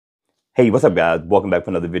Hey, what's up, guys? Welcome back for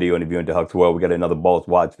another video interview into Huck's World. We got another boss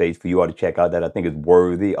watch face for you all to check out that I think is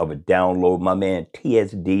worthy of a download. My man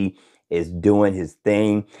TSD is doing his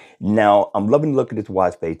thing. Now, I'm loving the look at this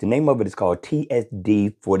watch face. The name of it is called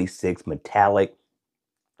TSD46 Metallic.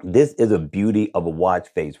 This is a beauty of a watch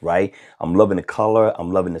face, right? I'm loving the color.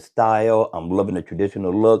 I'm loving the style. I'm loving the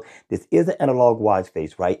traditional look. This is an analog watch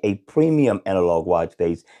face, right? A premium analog watch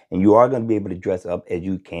face. And you are going to be able to dress up as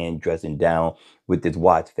you can dressing down with this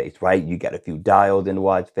watch face, right? You got a few dials in the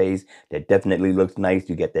watch face that definitely looks nice.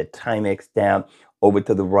 You get that Timex stamp over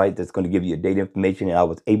to the right that's going to give you date information. And I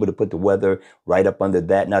was able to put the weather right up under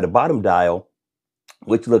that. Now, the bottom dial,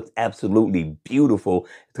 which looks absolutely beautiful.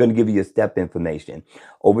 It's going to give you your step information.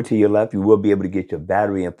 Over to your left, you will be able to get your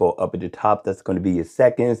battery info. Up at the top, that's going to be your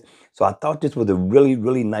seconds. So I thought this was a really,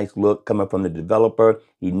 really nice look coming from the developer.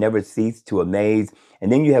 He never ceased to amaze.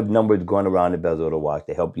 And then you have numbers going around the bezel of the watch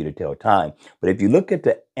to help you to tell time. But if you look at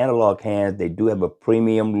the analog hands, they do have a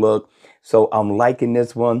premium look. So I'm liking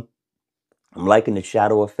this one. I'm liking the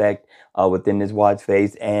shadow effect within this watch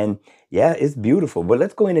face, and yeah, it's beautiful. But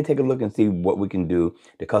let's go in and take a look and see what we can do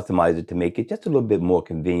to customize it to make it just a little bit more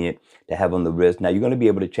convenient to have on the wrist. Now, you're going to be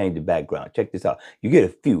able to change the background. Check this out. You get a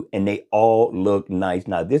few, and they all look nice.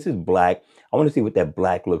 Now, this is black. I want to see what that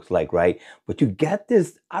black looks like, right? But you got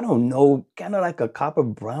this, I don't know, kind of like a copper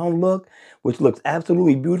brown look, which looks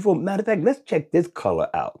absolutely beautiful. Matter of fact, let's check this color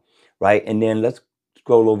out, right? And then let's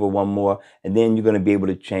scroll over one more, and then you're going to be able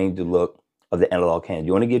to change the look of the analog hand.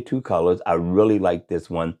 You want to get two colors. I really like this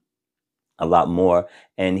one a lot more.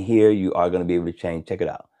 And here you are going to be able to change. Check it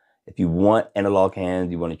out. If you want analog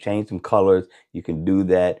hands, you want to change some colors, you can do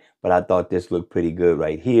that. But I thought this looked pretty good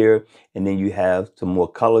right here. And then you have some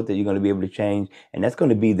more colors that you're going to be able to change. And that's going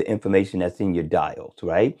to be the information that's in your dials,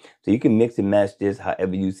 right? So you can mix and match this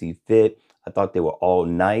however you see fit. I thought they were all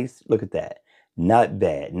nice. Look at that. Not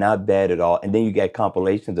bad. Not bad at all. And then you got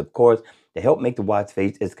compilations, of course, to help make the watch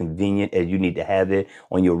face as convenient as you need to have it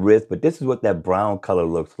on your wrist. But this is what that brown color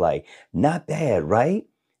looks like. Not bad, right?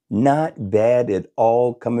 Not bad at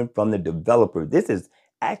all coming from the developer. This is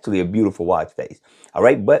actually a beautiful watch face. All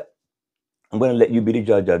right, but I'm going to let you be the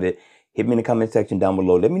judge of it. Hit me in the comment section down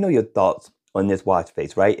below. Let me know your thoughts on this watch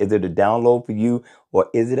face, right? Is it a download for you, or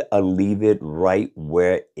is it a leave it right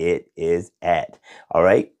where it is at? All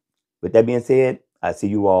right. With that being said, I'll see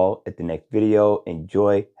you all at the next video.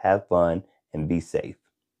 Enjoy, have fun, and be safe.